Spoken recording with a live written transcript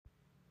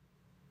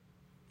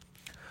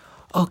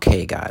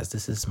Okay, guys,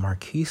 this is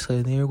Marquise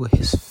here with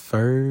his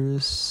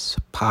first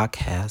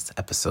podcast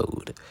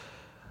episode.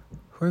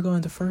 We're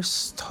going to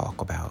first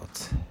talk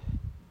about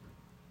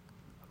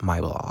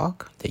my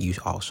blog that you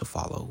all should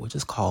follow, which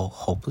is called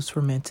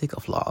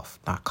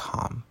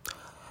hopelessromanticoflove.com.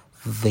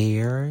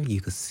 There, you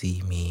can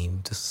see me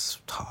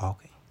just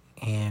talk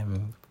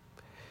and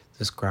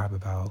describe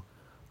about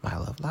my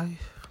love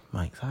life,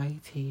 my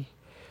anxiety,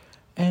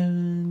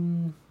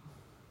 and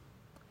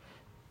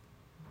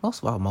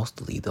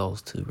mostly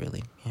those two,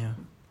 really. Yeah,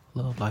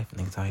 love life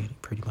and anxiety,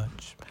 pretty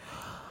much.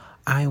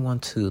 I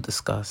want to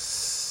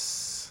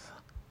discuss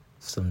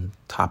some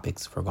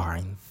topics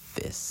regarding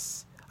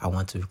this. I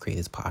want to create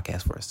this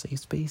podcast for a safe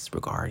space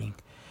regarding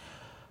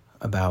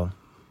about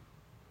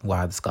what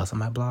I discuss on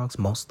my blogs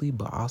mostly,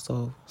 but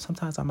also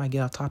sometimes I might get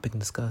off topic and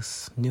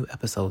discuss new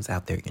episodes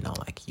out there,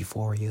 like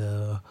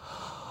Euphoria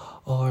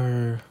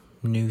or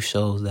new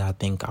shows that I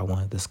think I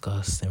want to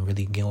discuss and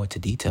really go into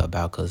detail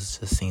about because it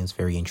just seems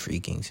very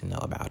intriguing to know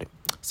about it.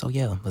 So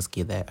yeah, let's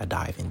give that a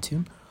dive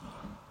into.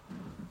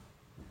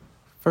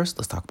 First,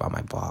 let's talk about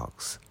my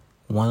blogs.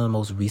 One of the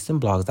most recent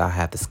blogs that I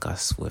have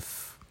discussed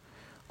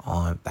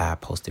that I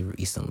posted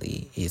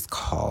recently is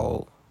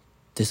called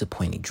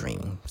Disappointing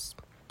Dreams.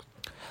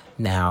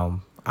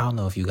 Now, I don't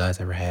know if you guys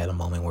ever had a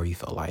moment where you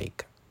felt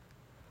like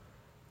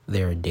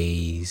there are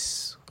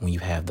days when you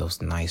have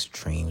those nice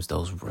dreams,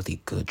 those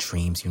really good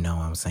dreams, you know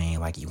what I'm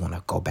saying? Like you want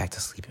to go back to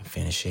sleep and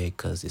finish it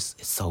because it's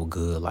so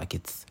good. Like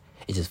it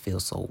just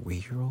feels so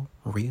real.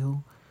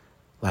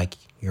 Like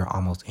you're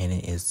almost in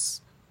it.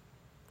 It's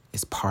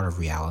part of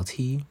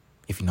reality,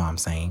 if you know what I'm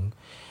saying.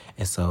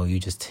 And so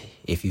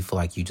if you feel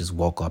like you just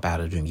woke up out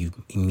of a dream, you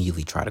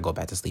immediately try to go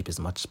back to sleep as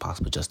much as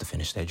possible just to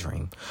finish that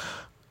dream.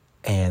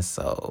 And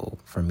so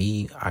for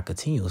me, I was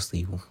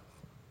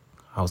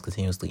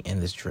continuously in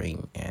this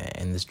dream. And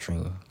in this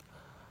dream,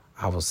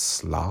 I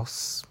was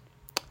lost.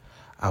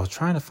 I was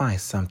trying to find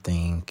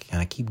something,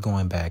 and I keep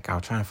going back. I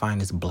was trying to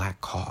find this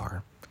black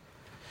car.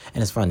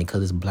 And it's funny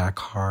because this black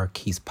car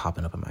keeps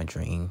popping up in my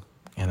dream.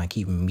 And I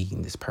keep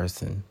meeting this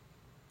person.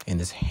 And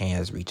his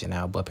hand's reaching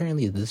out. But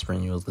apparently this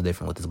dream was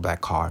different with this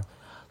black car.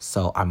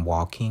 So I'm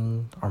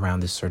walking around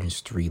this certain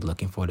street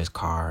looking for this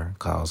car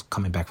because I was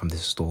coming back from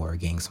this store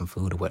getting some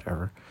food or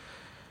whatever.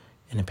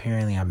 And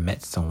apparently I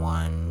met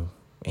someone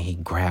and he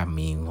grabbed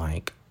me,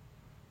 like,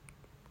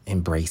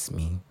 embraced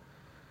me.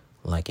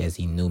 Like as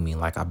he knew me,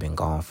 like I've been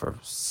gone for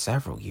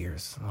several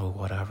years or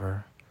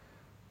whatever.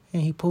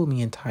 And he pulled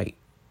me in tight.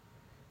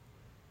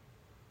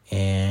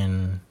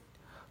 And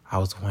I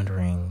was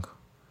wondering,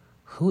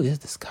 who is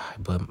this guy?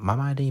 But my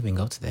mind didn't even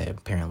go to that,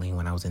 apparently,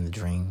 when I was in the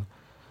dream.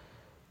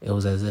 It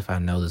was as if I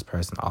know this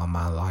person all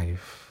my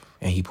life.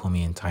 And he pulled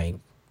me in tight.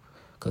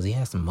 Because he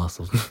has some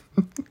muscles.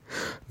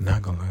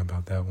 Not gonna lie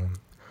about that one.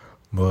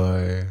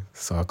 But,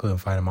 so I couldn't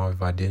fight him off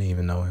if I didn't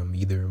even know him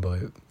either.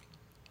 But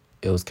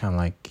it was kind of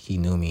like he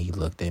knew me. He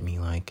looked at me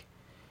like,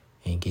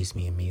 and he kissed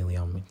me immediately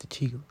on the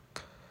cheek.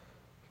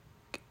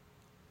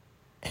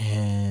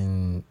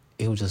 And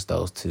it was just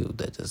those two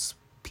that just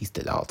pieced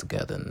it all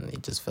together, and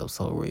it just felt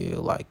so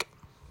real, like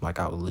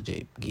I was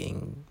legit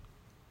getting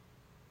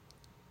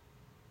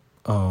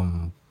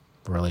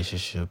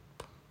relationship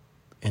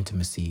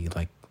intimacy,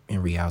 like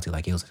in reality,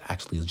 like it was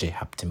actually legit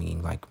happened to me,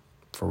 like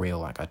for real.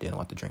 Like I didn't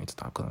want the dream to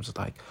stop because I'm just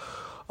like,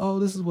 oh,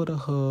 this is what a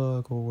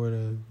hug or what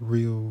a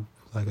real,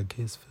 like a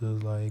kiss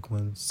feels like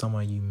when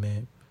someone you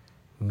meet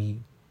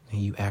and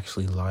you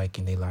actually like,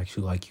 and they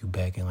actually like you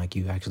back, and like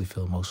you actually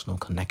feel emotional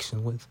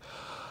connection with.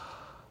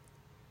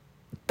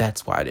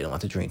 That's why I didn't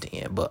want the dream to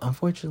end. But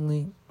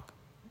unfortunately,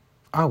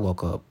 I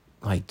woke up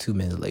like 2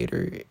 minutes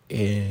later,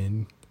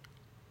 and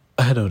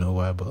I don't know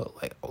why, but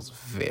like I was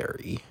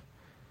very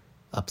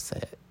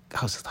upset.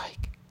 I was just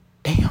like,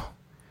 damn,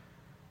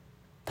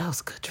 that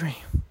was a good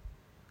dream.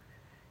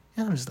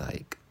 And I'm just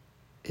like,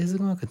 is it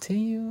going to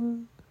continue?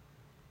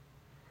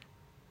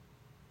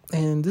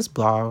 And this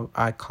blog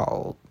I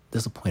called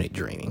Disappointed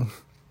Dreaming.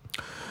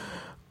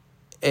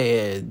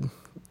 And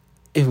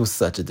it was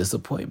such a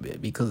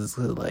disappointment because it's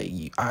like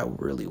I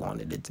really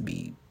wanted it to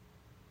be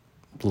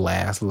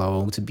last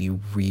long, to be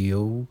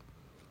real.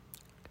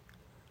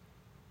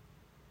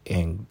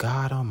 And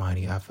God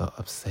Almighty, I felt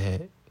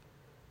upset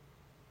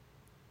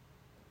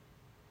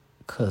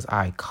because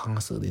I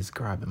constantly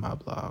describe in my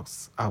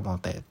blogs, I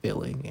want that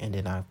feeling. And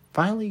then I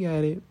finally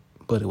got it,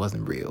 but it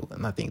wasn't real.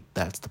 And I think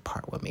that's the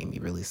part what made me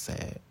really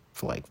sad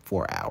for like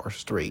 4 hours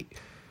straight.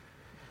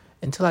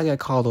 Until I got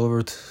called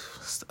over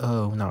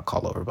not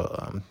called over,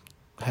 but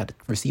had to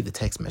receive a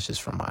text message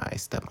from my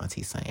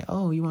step-auntie saying,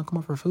 oh, you want to come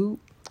over for food?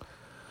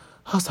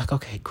 I was like,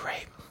 okay,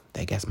 great.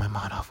 That gets my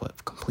mind off of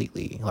it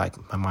completely. Like,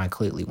 my mind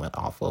clearly went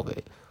off of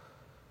it.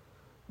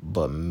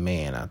 But,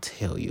 man, I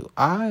tell you,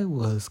 I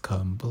was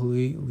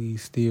completely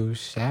still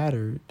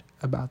shattered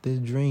about this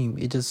dream.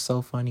 It's just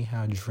so funny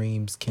how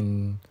dreams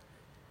can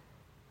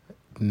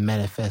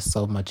manifest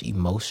so much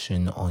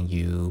emotion on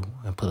you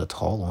and put a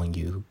toll on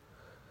you.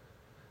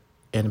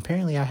 And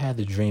apparently I had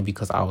the dream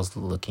because I was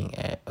looking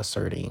at a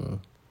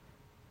certain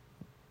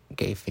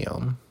gay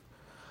film.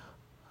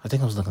 I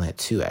think I was looking at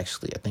two,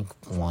 actually. I think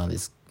one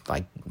is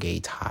like gay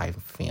Thai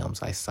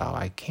films I saw.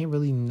 I can't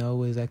really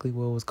know exactly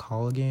what it was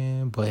called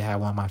again, but it had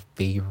one of my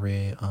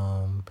favorite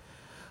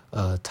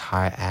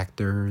Thai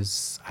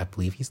actors. I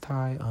believe he's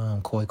Thai.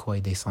 Koi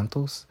De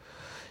Santos,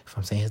 if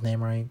I'm saying his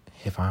name right.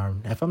 If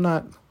I'm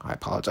not, I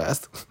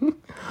apologize.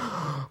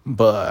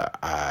 But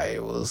I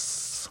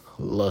was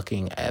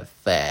looking at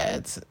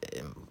that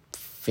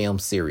film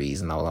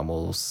series, and I was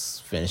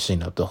almost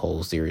finishing up the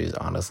whole series,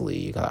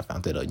 honestly, because I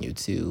found it on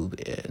YouTube.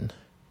 And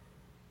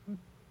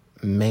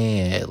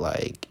man,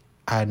 like,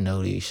 I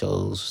know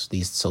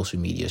these social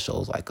media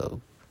shows, like a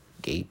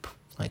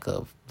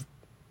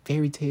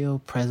fairy tale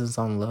presence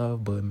on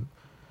love, but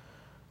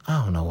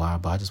I don't know why,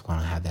 but I just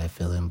want to have that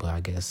feeling. But I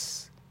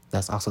guess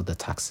that's also the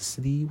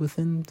toxicity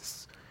within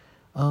this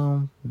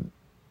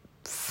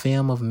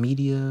film of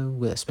media,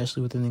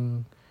 especially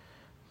within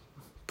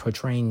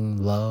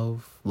portraying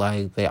love.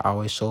 Like, they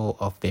always show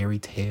a fairy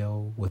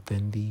tale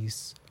within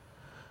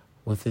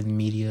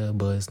media,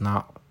 but it's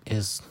not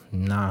 100%,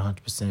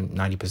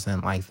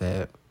 90% like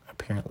that,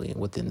 apparently,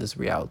 within this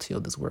reality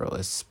of this world,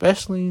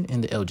 especially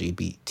in the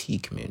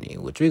LGBT community,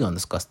 which we're going to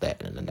discuss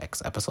that in the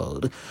next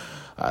episode,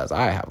 as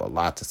I have a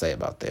lot to say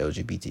about the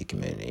LGBT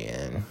community,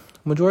 and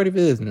majority of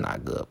it is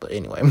not good. But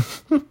anyway,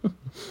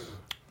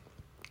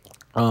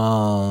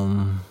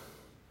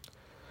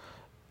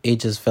 it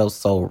just felt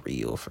so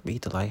real for me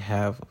to like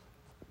have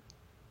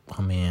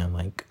a man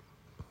like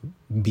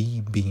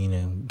being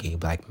a gay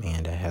black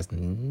man that has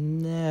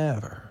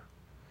never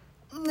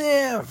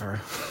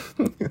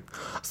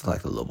it's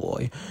like a little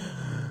boy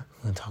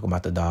and talk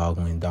about the dog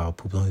when the dog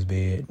poops on his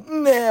bed.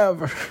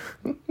 Never.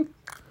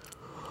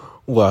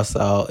 Well,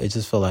 so it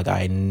just felt like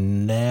I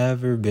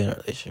never been in a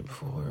relationship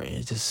before.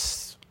 It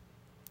just,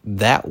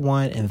 that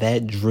one and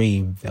that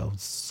dream felt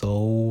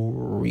so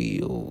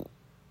real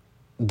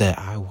that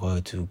I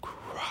wanted to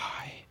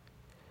cry.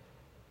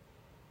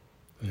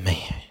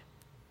 Man,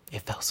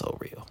 it felt so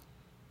real.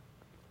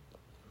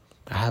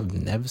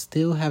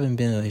 Still haven't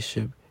been in a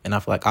relationship, and I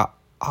feel like I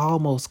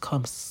almost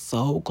come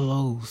so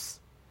close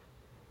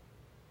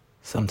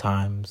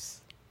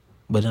sometimes.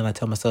 But then I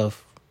tell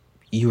myself,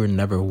 you were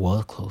never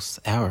was close,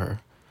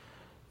 ever.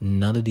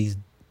 None of these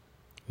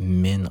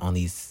men on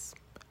these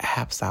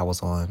apps I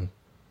was on,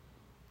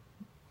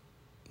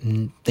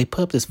 they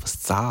put up this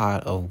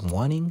facade of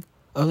wanting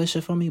a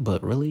relationship from me,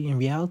 but really, in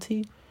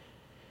reality,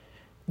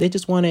 they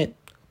just wanted,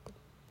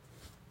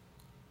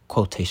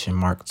 quotation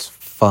marks,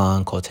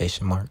 fun,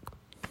 quotation mark.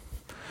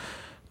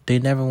 They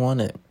never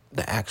wanted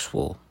the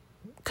actual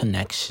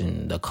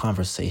connection, the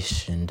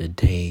conversation, the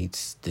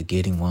dates, the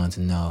getting one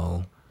to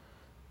know.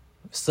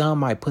 Some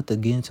might put the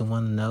getting to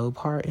one to know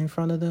part in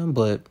front of them,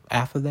 but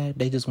after that,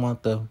 they just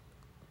want the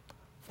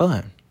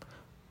fun.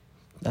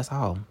 That's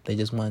all. They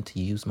just wanted to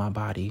use my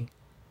body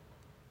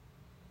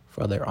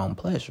for their own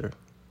pleasure.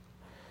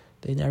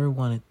 They never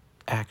wanted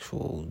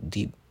actual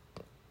deep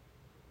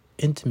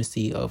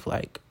intimacy of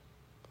like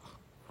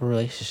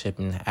relationship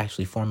and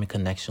actually forming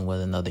connection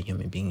with another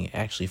human being,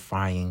 actually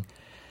finding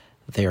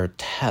they're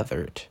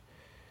tethered.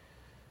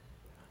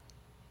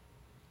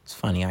 It's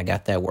funny, I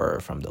got that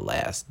word from the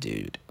last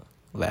dude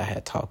that I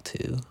had talked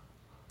to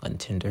on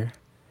Tinder,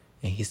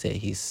 and he said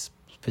he's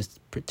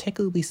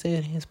particularly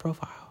said in his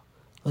profile,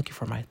 looking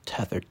for my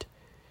tethered.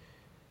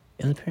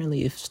 And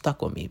apparently it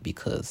stuck with me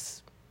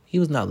because he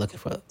was not looking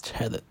for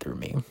tethered through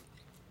me.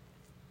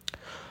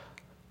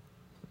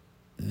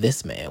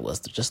 This man was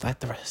just like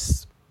the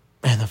rest.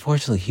 And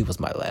unfortunately, he was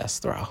my last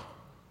straw.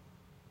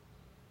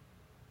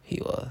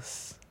 He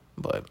was.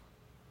 But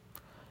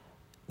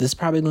this is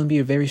probably going to be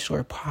a very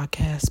short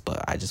podcast,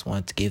 but I just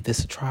wanted to give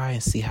this a try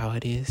and see how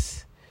it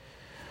is.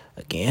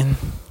 Again,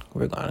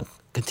 we're going to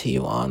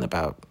continue on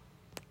about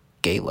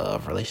gay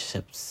love,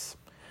 relationships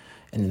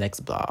in the next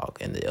blog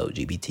in the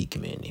LGBT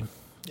community.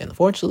 And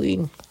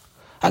unfortunately,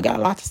 I got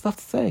lots of stuff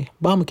to say,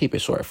 but I'm going to keep it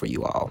short for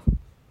you all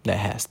that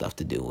has stuff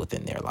to do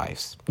within their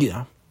lives,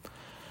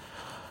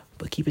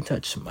 But keep in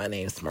touch. My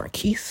name is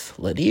Marquise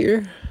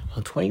Ladier.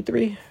 I'm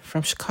 23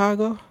 from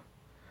Chicago.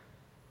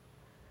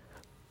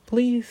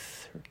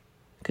 Please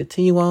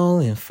continue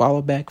on and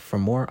follow back for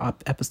more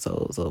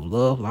episodes of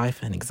Love, Life,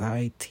 and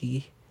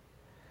Anxiety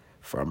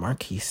from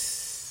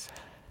Marquise.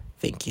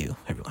 Thank you,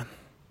 everyone.